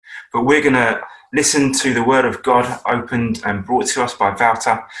but we're going to listen to the Word of God opened and brought to us by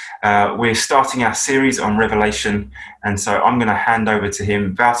Wouter. We're starting our series on Revelation, and so I'm going to hand over to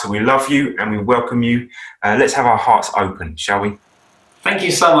him. Wouter, we love you and we welcome you. Let's have our hearts open, shall we? Thank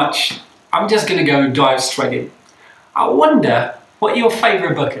you so much. I'm just going to go and dive straight in. I wonder what your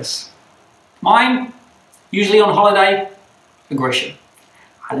favourite book is. Mine, usually on holiday, The Gresham.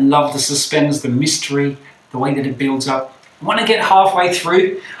 I love the suspense, the mystery, the way that it builds up. When I get halfway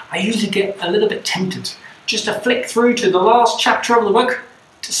through, I usually get a little bit tempted just to flick through to the last chapter of the book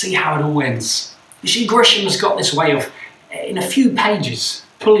to see how it all ends. You see, Gresham has got this way of, in a few pages,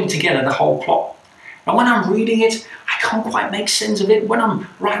 pulling together the whole plot. And when I'm reading it, I can't quite make sense of it. When I'm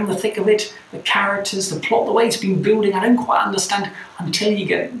right in the thick of it, the characters, the plot, the way it's been building, I don't quite understand until you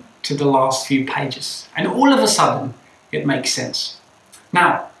get to the last few pages. And all of a sudden, it makes sense.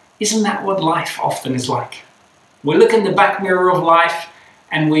 Now, isn't that what life often is like? We look in the back mirror of life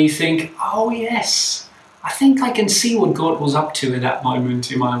and we think, oh yes, I think I can see what God was up to at that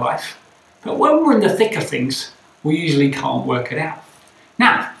moment in my life. But when we're in the thick of things, we usually can't work it out.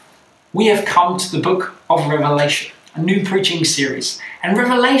 Now, we have come to the book of Revelation, a new preaching series. And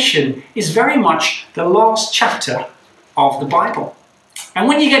Revelation is very much the last chapter of the Bible. And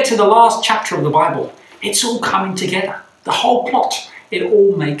when you get to the last chapter of the Bible, it's all coming together. The whole plot, it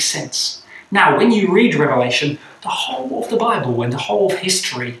all makes sense. Now, when you read Revelation, the whole of the Bible and the whole of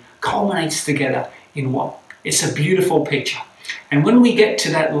history culminates together in one. It's a beautiful picture. And when we get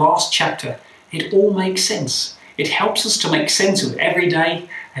to that last chapter, it all makes sense. It helps us to make sense of every day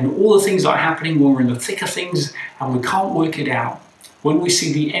and all the things that are happening when we're in the thick of things and we can't work it out. When we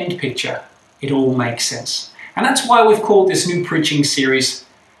see the end picture, it all makes sense. And that's why we've called this new preaching series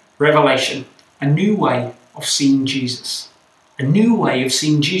Revelation, a new way of seeing Jesus. A new way of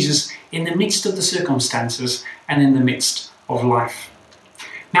seeing Jesus in the midst of the circumstances and in the midst of life.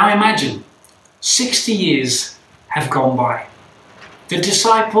 Now imagine, 60 years have gone by. The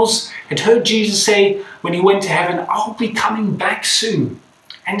disciples had heard Jesus say when he went to heaven, I'll be coming back soon.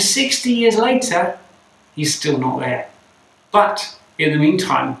 And 60 years later, he's still not there. But in the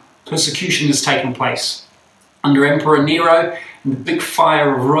meantime, persecution has taken place. Under Emperor Nero and the big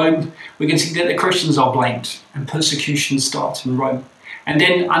fire of Rome, we can see that the Christians are blamed and persecution starts in Rome. And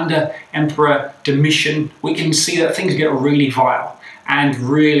then under Emperor Domitian, we can see that things get really vile and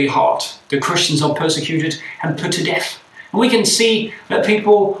really hard. The Christians are persecuted and put to death. And we can see that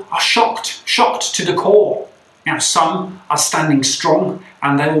people are shocked to the core. Now some are standing strong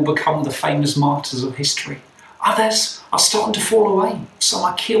and they will become the famous martyrs of history. Others are starting to fall away. Some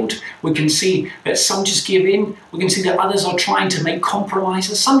are killed. We can see that some just give in. We can see that others are trying to make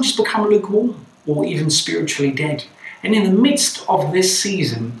compromises. Some just become lukewarm or even spiritually dead. And in the midst of this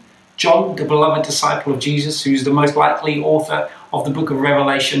season, John, the beloved disciple of Jesus, who's the most likely author of the book of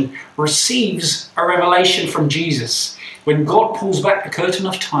Revelation, receives a revelation from Jesus when God pulls back the curtain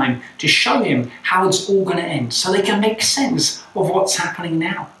of time to show him how it's all going to end so they can make sense of what's happening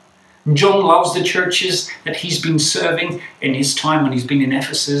now. John loves the churches that he's been serving in his time when he's been in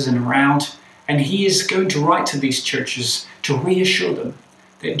Ephesus and around, and he is going to write to these churches to reassure them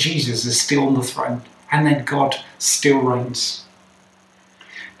that Jesus is still on the throne and that God still reigns.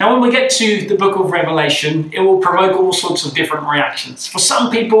 Now, when we get to the book of Revelation, it will provoke all sorts of different reactions. For some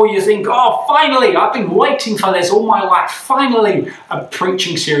people, you think, oh, finally, I've been waiting for this all my life. Finally, a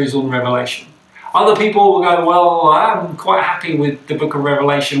preaching series on Revelation. Other people will go, well, I'm quite happy with the book of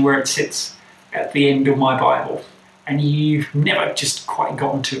Revelation where it sits at the end of my Bible. And you've never just quite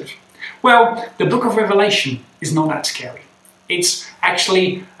gotten to it. Well, the book of Revelation is not that scary. It's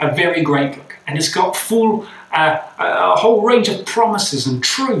actually a very great book. And it's got a whole range of promises and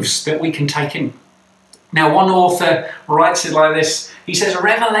truths that we can take in. Now, one author writes it like this. He says,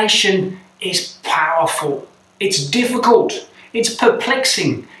 Revelation is powerful. It's difficult. It's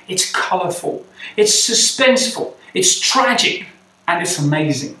perplexing. It's colourful. It's suspenseful. It's tragic. And it's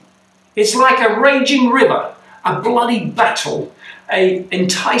amazing. It's like a raging river, a bloody battle, an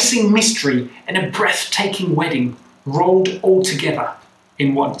enticing mystery, and a breathtaking wedding rolled all together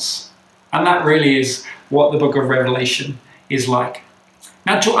in once. And that really is what the book of Revelation is like.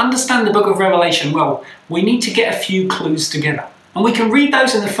 Now, to understand the book of Revelation well, we need to get a few clues together. And we can read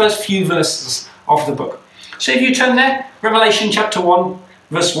those in the first few verses of the book. So if you turn there, Revelation chapter 1,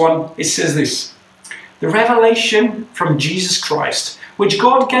 verse 1, it says this. The revelation from Jesus Christ, which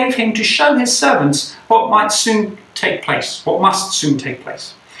God gave him to show his servants what must soon take place.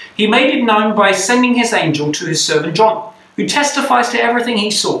 He made it known by sending his angel to his servant John, who testifies to everything he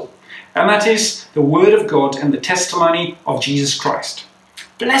saw. And that is the word of God and the testimony of Jesus Christ.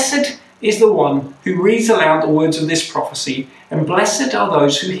 Blessed is the one who reads aloud the words of this prophecy, and blessed are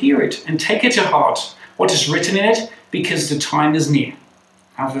those who hear it and take it to heart, what is written in it, because the time is near.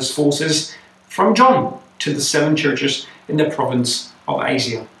 And verse 4 says, from John to the 7 churches in the province of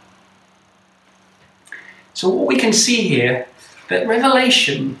Asia. So what we can see here, that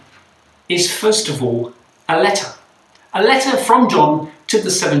Revelation is first of all a letter from John to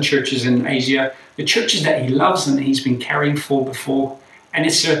the 7 churches in Asia, the churches that he loves and he's been caring for before. And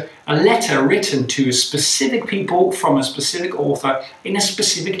it's a letter written to a specific people from a specific author in a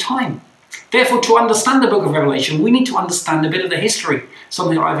specific time. Therefore, to understand the book of Revelation, we need to understand a bit of the history,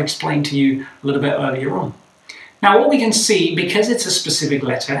 something I've explained to you a little bit earlier on. Now, what we can see, because it's a specific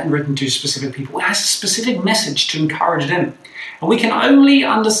letter and written to specific people, it has a specific message to encourage them. And we can only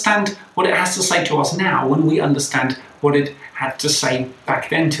understand what it has to say to us now when we understand what it had to say back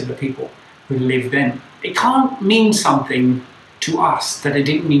then to the people who lived then. It can't mean something to us that it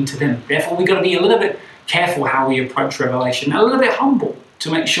didn't mean to them. Therefore, we've got to be a little bit careful how we approach Revelation, a little bit humble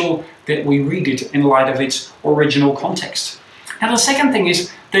to make sure that we read it in light of its original context. Now, the second thing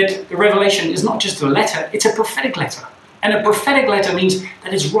is that the Revelation is not just a letter, it's a prophetic letter. And a prophetic letter means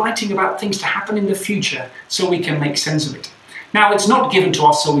that it's writing about things to happen in the future so we can make sense of it. Now, it's not given to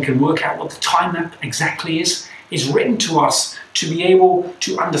us so we can work out what the time map exactly is. It's written to us to be able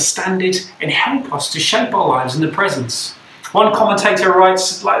to understand it and help us to shape our lives in the present. One commentator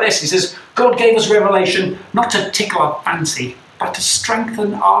writes like this, he says, God gave us revelation not to tickle our fancy, but to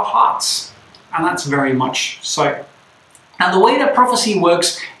strengthen our hearts. And that's very much so. Now, the way that prophecy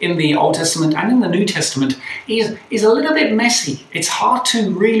works in the Old Testament and in the New Testament is a little bit messy. It's hard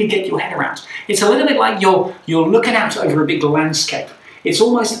to really get your head around. It's a little bit like you're looking out over a big landscape. It's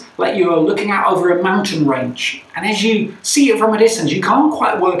almost like you're looking out over a mountain range. And as you see it from a distance, you can't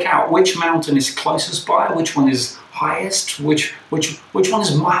quite work out which mountain is closest by, which one is highest, which one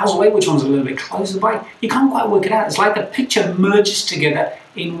is miles away, which one's a little bit closer by. You can't quite work it out. It's like the picture merges together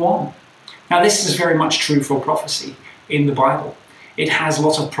in one. Now, this is very much true for prophecy in the Bible. It has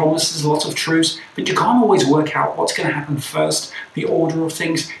lots of promises, lots of truths, but you can't always work out what's going to happen first, the order of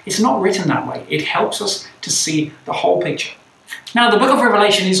things. It's not written that way. It helps us to see the whole picture. Now, the book of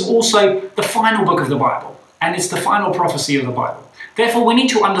Revelation is also the final book of the Bible, and it's the final prophecy of the Bible. Therefore, we need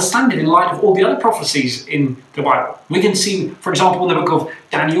to understand it in light of all the other prophecies in the Bible. We can see, for example, in the book of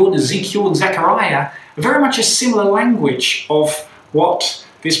Daniel and Ezekiel and Zechariah, very much a similar language of what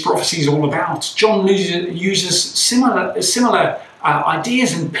this prophecy is all about. John uses similar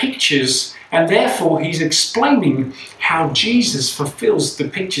ideas and pictures, and therefore he's explaining how Jesus fulfills the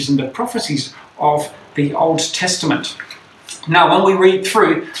pictures and the prophecies of the Old Testament. Now, when we read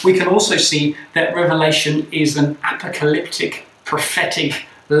through, we can also see that Revelation is an apocalyptic, prophetic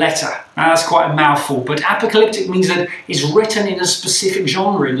letter. Now, that's quite a mouthful, but apocalyptic means that it's written in a specific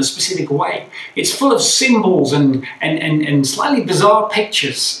genre, in a specific way. It's full of symbols and slightly bizarre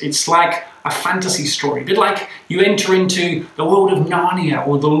pictures. It's like a fantasy story, a bit like you enter into the world of Narnia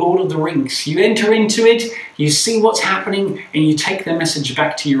or the Lord of the Rings. You enter into it, you see what's happening, and you take the message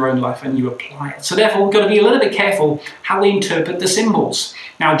back to your own life and you apply it. So therefore, we've got to be a little bit careful how we interpret the symbols.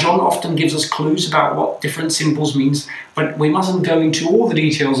 Now, John often gives us clues about what different symbols means, but we mustn't go into all the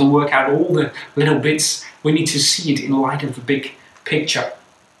details and work out all the little bits. We need to see it in light of the big picture.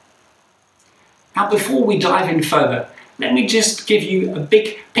 Now, before we dive in further, let me just give you a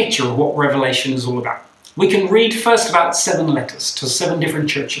big picture of what Revelation is all about. We can read first about 7 letters to 7 different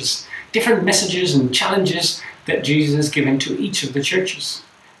churches, different messages and challenges that Jesus has given to each of the churches.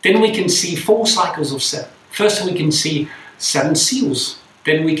 Then we can see 4 cycles of 7. First, we can see 7 seals.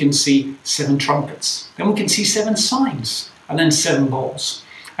 Then we can see 7 trumpets. Then we can see 7 signs, and then 7 bowls.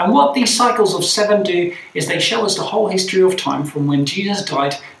 And what these cycles of 7 do is they show us the whole history of time from when Jesus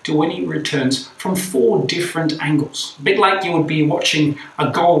died to when he returns from 4 different angles. A bit like you would be watching a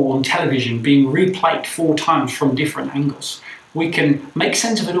goal on television being replayed 4 times from different angles. We can make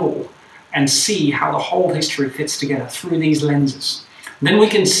sense of it all and see how the whole history fits together through these lenses. Then we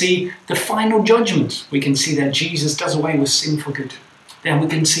can see the final judgment. We can see that Jesus does away with sin for good. Then we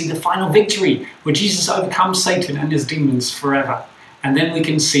can see the final victory where Jesus overcomes Satan and his demons forever. And then we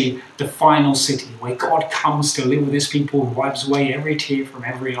can see the final city where God comes to live with his people and wipes away every tear from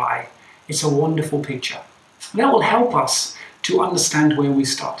every eye. It's a wonderful picture. That will help us to understand where we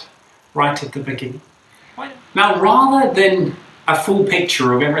start, right at the beginning. Now, rather than a full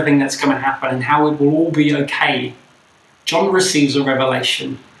picture of everything that's going to happen and how it will all be okay, John receives a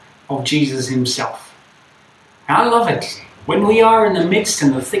revelation of Jesus himself. And I love it. When we are in the midst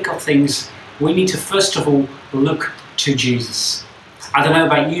and the thick of things, we need to first of all look to Jesus. I don't know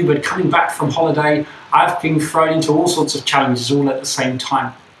about you, but coming back from holiday, I've been thrown into all sorts of challenges all at the same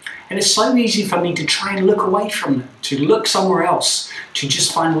time. And it's so easy for me to try and look away from them, to look somewhere else, to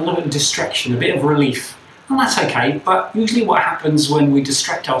just find a little bit of distraction, a bit of relief. And that's okay, but usually what happens when we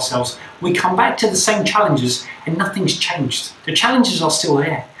distract ourselves, we come back to the same challenges and nothing's changed. The challenges are still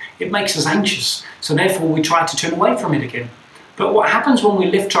there. It makes us anxious, so therefore we try to turn away from it again. But what happens when we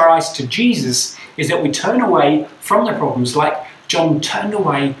lift our eyes to Jesus is that we turn away from the problems, like John turned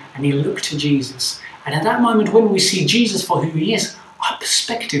away and he looked to Jesus. And at that moment, when we see Jesus for who he is, our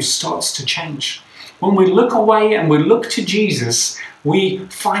perspective starts to change. When we look away and we look to Jesus, we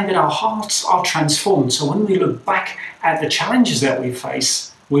find that our hearts are transformed. So when we look back at the challenges that we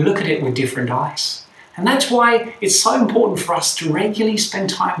face, we look at it with different eyes. And that's why it's so important for us to regularly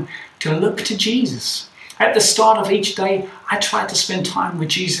spend time to look to Jesus. At the start of each day, I try to spend time with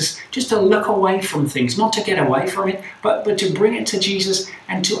Jesus, just to look away from things, not to get away from it, but to bring it to Jesus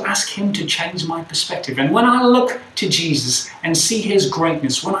and to ask him to change my perspective. And when I look to Jesus and see his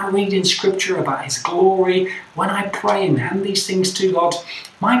greatness, when I read in scripture about his glory, when I pray and hand these things to God,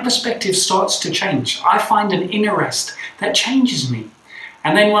 my perspective starts to change. I find an inner rest that changes me.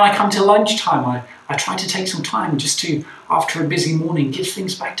 And then when I come to lunchtime, I try to take some time just to, after a busy morning, give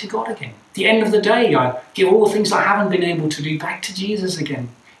things back to God again. At the end of the day, I give all the things I haven't been able to do back to Jesus again.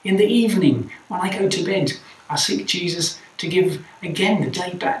 In the evening, when I go to bed, I seek Jesus to give again the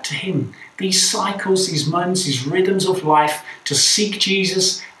day back to him. These cycles, these moments, these rhythms of life, to seek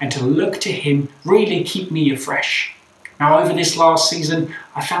Jesus and to look to him really keep me afresh. Now, over this last season,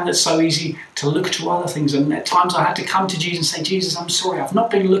 I found it so easy to look to other things. And at times I had to come to Jesus and say, Jesus, I'm sorry, I've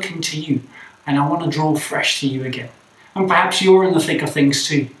not been looking to you. And I want to draw fresh to you again. And perhaps you're in the thick of things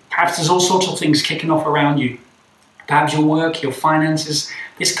too. Perhaps there's all sorts of things kicking off around you. Perhaps your work, your finances.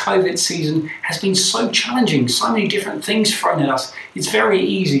 This COVID season has been so challenging. So many different things thrown at us. It's very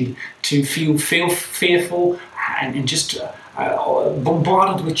easy to feel fearful and just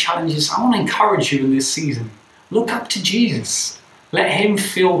bombarded with challenges. I want to encourage you in this season. Look up to Jesus. Let him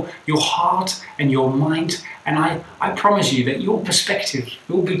fill your heart and your mind. And I promise you that your perspective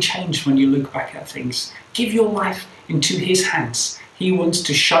will be changed when you look back at things. Give your life into his hands. He wants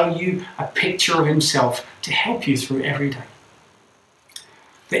to show you a picture of himself to help you through every day.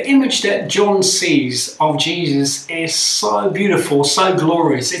 The image that John sees of Jesus is so beautiful, so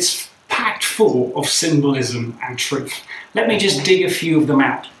glorious. It's packed full of symbolism and truth. Let me just dig a few of them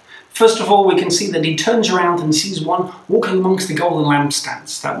out. First of all, we can see that he turns around and sees one walking amongst the golden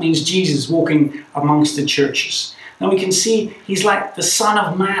lampstands. That means Jesus walking amongst the churches. Now we can see he's like the Son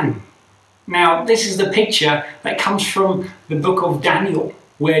of Man. Now, this is the picture that comes from the book of Daniel,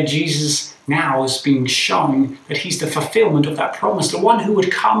 where Jesus now is being shown that he's the fulfillment of that promise, the one who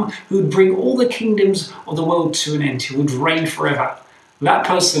would come, who would bring all the kingdoms of the world to an end, who would reign forever. That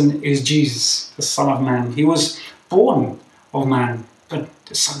person is Jesus, the Son of Man. He was born of man, but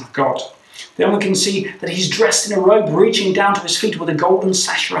the Son of God. Then we can see that he's dressed in a robe reaching down to his feet with a golden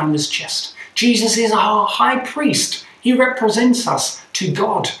sash around his chest. Jesus is our high priest. He represents us to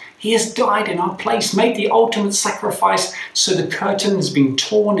God. He has died in our place, made the ultimate sacrifice, so the curtain has been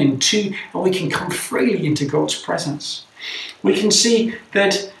torn in two and we can come freely into God's presence. We can see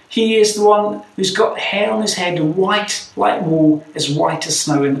that he is the one who's got hair on his head, white like wool, as white as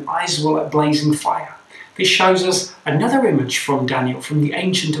snow, and eyes were like blazing fire. This shows us another image from Daniel, from the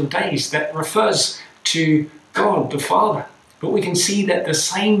Ancient of Days, that refers to God the Father. But we can see that the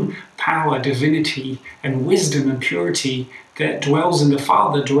same power, divinity, and wisdom and purity that dwells in the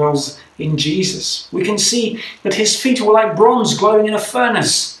Father dwells in Jesus. We can see that his feet were like bronze glowing in a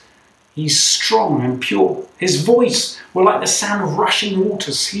furnace. He's strong and pure. His voice were like the sound of rushing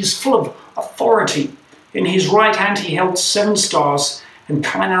waters. He is full of authority. In his right hand he held 7 stars, and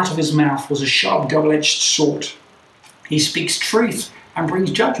coming out of his mouth was a sharp double-edged sword. He speaks truth and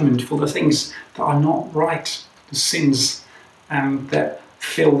brings judgment for the things that are not right, the sins that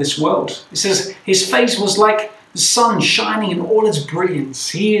fill this world. It says his face was like the sun shining in all its brilliance.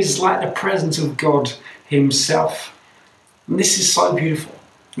 He is like the presence of God himself. And this is so beautiful.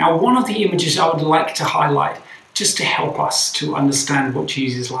 Now, one of the images I would like to highlight, just to help us to understand what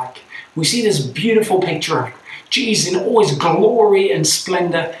Jesus is like. We see this beautiful picture of Jesus in all his glory and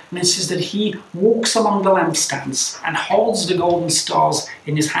splendor, and it says that he walks among the lampstands and holds the golden stars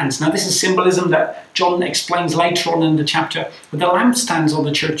in his hands. Now, this is symbolism that John explains later on in the chapter, but the lampstands are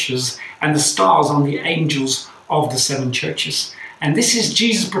the churches and the stars are the angels of the 7 churches. And this is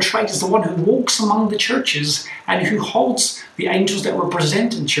Jesus portrayed as the one who walks among the churches and who holds the angels that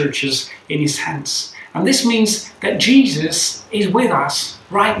represent the churches in his hands. And this means that Jesus is with us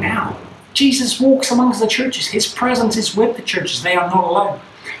right now. Jesus walks amongst the churches. His presence is with the churches. They are not alone.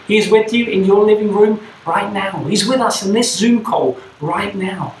 He is with you in your living room right now. He's with us in this Zoom call right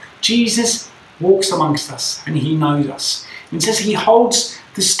now. Jesus walks amongst us and he knows us. It says he holds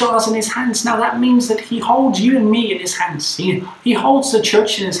the stars in his hands. Now that means that he holds you and me in his hands. He holds the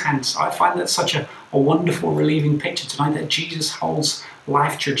church in his hands. I find that such a wonderful, relieving picture tonight, that Jesus holds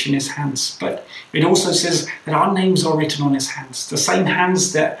Life Church in his hands. But it also says that our names are written on his hands. The same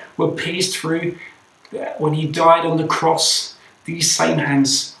hands that were pierced through when he died on the cross, these same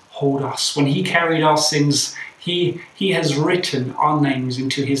hands hold us. When he carried our sins, he has written our names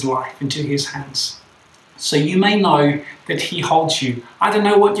into his life, into his hands. So you may know that he holds you. I don't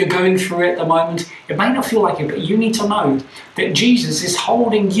know what you're going through at the moment. It may not feel like it, but you need to know that Jesus is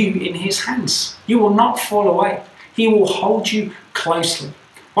holding you in his hands. You will not fall away. He will hold you closely.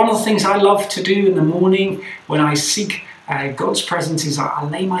 One of the things I love to do in the morning when I seek God's presence is I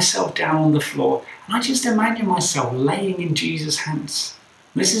lay myself down on the floor and I just imagine myself laying in Jesus' hands.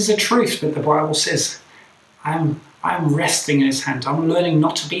 This is the truth that the Bible says. I'm resting in his hands. I'm learning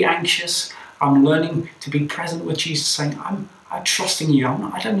not to be anxious. I'm learning to be present with Jesus, saying, I'm trusting you.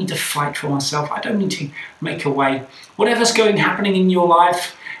 I don't need to fight for myself. I don't need to make a way. Whatever's happening in your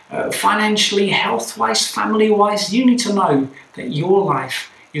life, financially, health-wise, family-wise, you need to know that your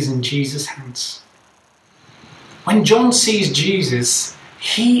life is in Jesus' hands. When John sees Jesus,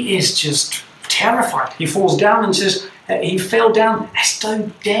 he is just terrified. He falls down and says, he fell down as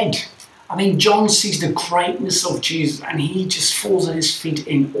though dead. I mean, John sees the greatness of Jesus and he just falls at his feet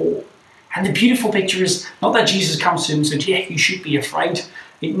in awe. And the beautiful picture is not that Jesus comes to him and says, yeah, you should be afraid.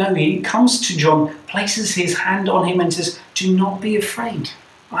 No, he comes to John, places his hand on him and says, do not be afraid.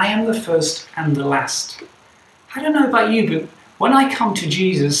 I am the first and the last. I don't know about you, but when I come to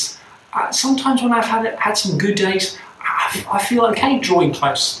Jesus, sometimes when I've had some good days, I feel okay drawing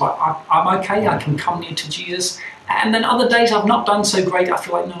close. Like I'm okay, I can come near to Jesus. And then other days I've not done so great. I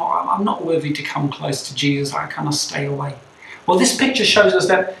feel like, no, I'm not worthy to come close to Jesus. I kind of stay away. Well, this picture shows us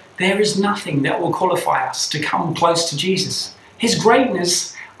that there is nothing that will qualify us to come close to Jesus. His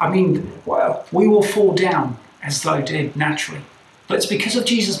greatness, we will fall down as though dead naturally. But it's because of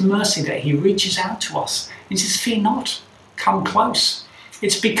Jesus' mercy that he reaches out to us and says, fear not, come close.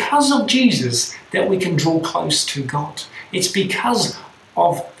 It's because of Jesus that we can draw close to God. It's because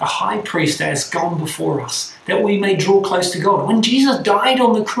of the high priest that has gone before us that we may draw close to God. When Jesus died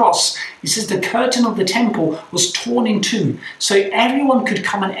on the cross, it says the curtain of the temple was torn in two so everyone could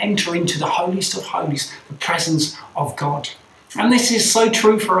come and enter into the holiest of holies, the presence of God. And this is so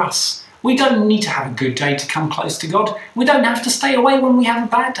true for us. We don't need to have a good day to come close to God. We don't have to stay away when we have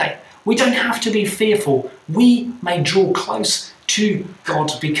a bad day. We don't have to be fearful. We may draw close to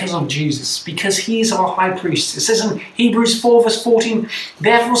God because of Jesus, because he is our high priest. It says in Hebrews 4 verse 14,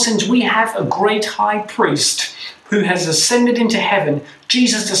 therefore since we have a great high priest who has ascended into heaven,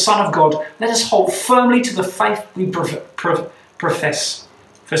 Jesus the Son of God, let us hold firmly to the faith we profess.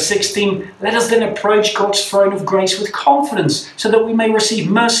 Verse 16, let us then approach God's throne of grace with confidence so that we may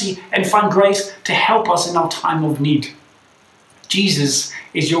receive mercy and find grace to help us in our time of need. Jesus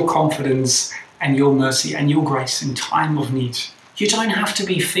is your confidence and your mercy and your grace in time of need. You don't have to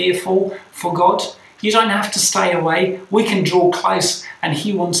be fearful for God. You don't have to stay away. We can draw close and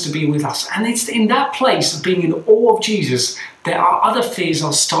he wants to be with us. And it's in that place of being in awe of Jesus that our other fears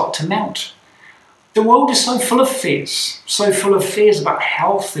will start to melt. The world is so full of fears about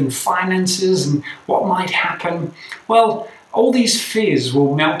health and finances and what might happen. Well, all these fears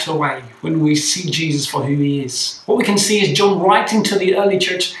will melt away when we see Jesus for who he is. What we can see is John writing to the early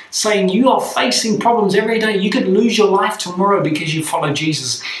church saying, you are facing problems every day. You could lose your life tomorrow because you follow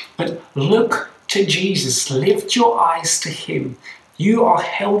Jesus. But look to Jesus. Lift your eyes to him. You are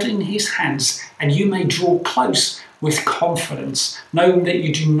held in his hands and you may draw close with confidence, knowing that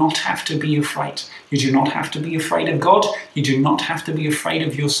you do not have to be afraid. You do not have to be afraid of God. You do not have to be afraid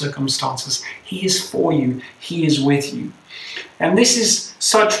of your circumstances. He is for you. He is with you. And this is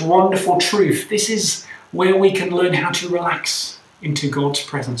such wonderful truth. This is where we can learn how to relax into God's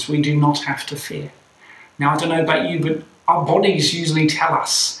presence. We do not have to fear. Now, I don't know about you, but our bodies usually tell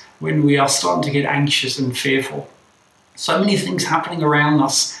us when we are starting to get anxious and fearful. So many things happening around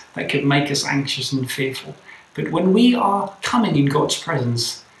us that could make us anxious and fearful. But when we are coming in God's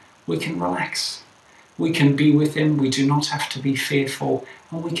presence, we can relax. We can be with him. We do not have to be fearful.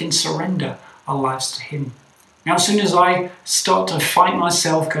 And we can surrender our lives to him. Now, as soon as I start to find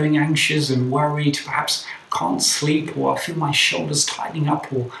myself going anxious and worried, perhaps can't sleep, or I feel my shoulders tightening up,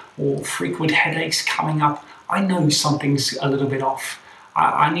 or frequent headaches coming up, I know something's a little bit off.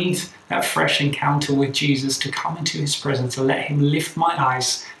 I need that fresh encounter with Jesus to come into his presence, to let him lift my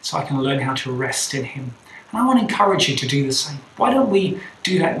eyes so I can learn how to rest in him. And I want to encourage you to do the same. Why don't we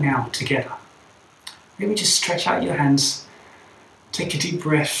do that now together? Maybe just stretch out your hands. Take a deep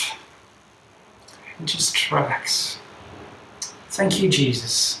breath and just relax. Thank you,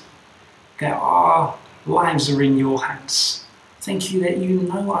 Jesus, that our lives are in your hands. Thank you that you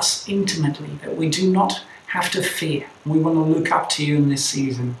know us intimately, that we do not have to fear. We want to look up to you in this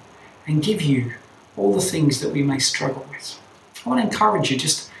season and give you all the things that we may struggle with. I want to encourage you,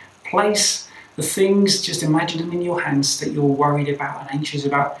 just place the things, just imagine them in your hands that you're worried about and anxious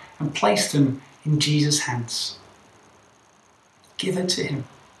about, and place them in Jesus' hands. Give it to him.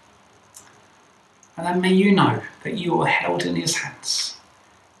 And then may you know that you are held in his hands.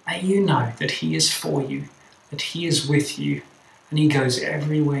 May you know that he is for you, that he is with you, and he goes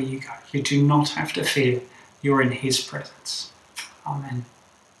everywhere you go. You do not have to fear. You're in his presence. Amen.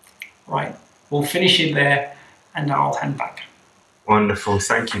 Right, we'll finish it there and I'll hand back. Wonderful.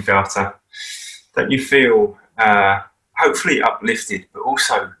 Thank you, Walter. Don't you feel hopefully uplifted, but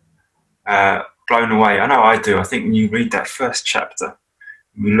also blown away? I know I do. I think when you read that first chapter,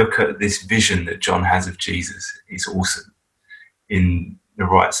 we look at this vision that John has of Jesus. He's awesome in the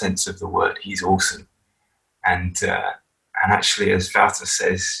right sense of the word. He's awesome. And actually, as Walter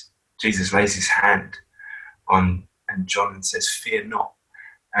says, Jesus lays his hand on John and says, fear not.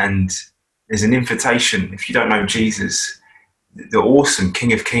 And there's an invitation. If you don't know Jesus, the awesome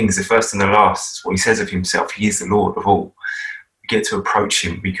King of Kings, the first and the last, is what he says of himself. He is the Lord of all. We get to approach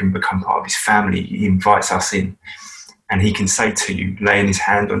him. We can become part of his family. He invites us in. And he can say to you, laying his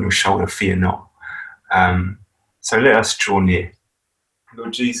hand on your shoulder, fear not. So let us draw near.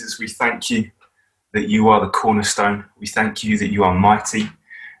 Lord Jesus, we thank you that you are the cornerstone. We thank you that you are mighty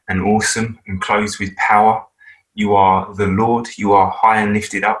and awesome and clothed with power. You are the Lord. You are high and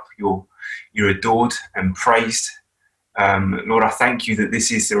lifted up. You're adored and praised. Lord, I thank you that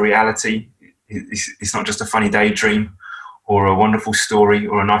this is the reality. It's not just a funny daydream or a wonderful story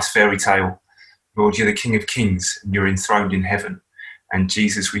or a nice fairy tale. Lord, you're the King of Kings and you're enthroned in heaven. And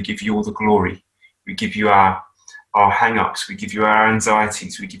Jesus, we give you all the glory. We give you our hang-ups. We give you our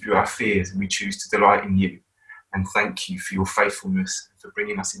anxieties. We give you our fears, and we choose to delight in you. And thank you for your faithfulness, for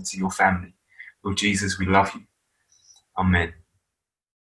bringing us into your family. Lord Jesus, we love you. Amen.